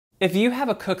If you have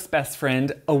a cook's best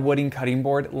friend, a wooden cutting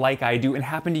board like I do, and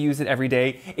happen to use it every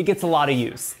day, it gets a lot of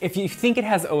use. If you think it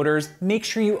has odors, make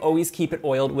sure you always keep it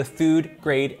oiled with food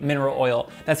grade mineral oil.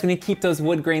 That's gonna keep those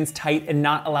wood grains tight and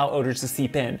not allow odors to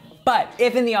seep in. But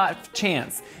if in the off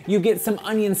chance you get some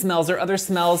onion smells or other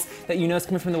smells that you know is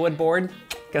coming from the wood board,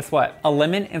 guess what? A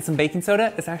lemon and some baking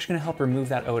soda is actually gonna help remove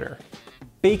that odor.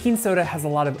 Baking soda has a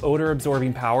lot of odor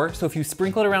absorbing power, so if you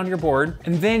sprinkle it around your board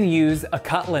and then use a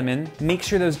cut lemon, make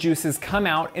sure those juices come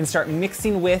out and start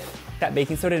mixing with that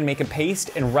baking soda to make a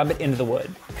paste and rub it into the wood.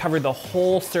 Cover the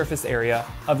whole surface area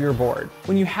of your board.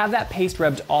 When you have that paste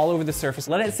rubbed all over the surface,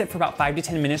 let it sit for about 5 to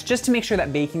 10 minutes just to make sure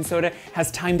that baking soda has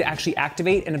time to actually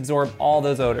activate and absorb all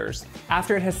those odors.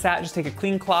 After it has sat, just take a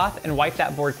clean cloth and wipe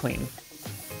that board clean.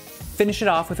 Finish it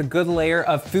off with a good layer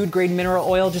of food grade mineral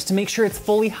oil just to make sure it's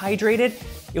fully hydrated.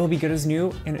 It will be good as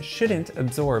new and it shouldn't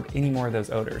absorb any more of those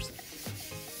odors.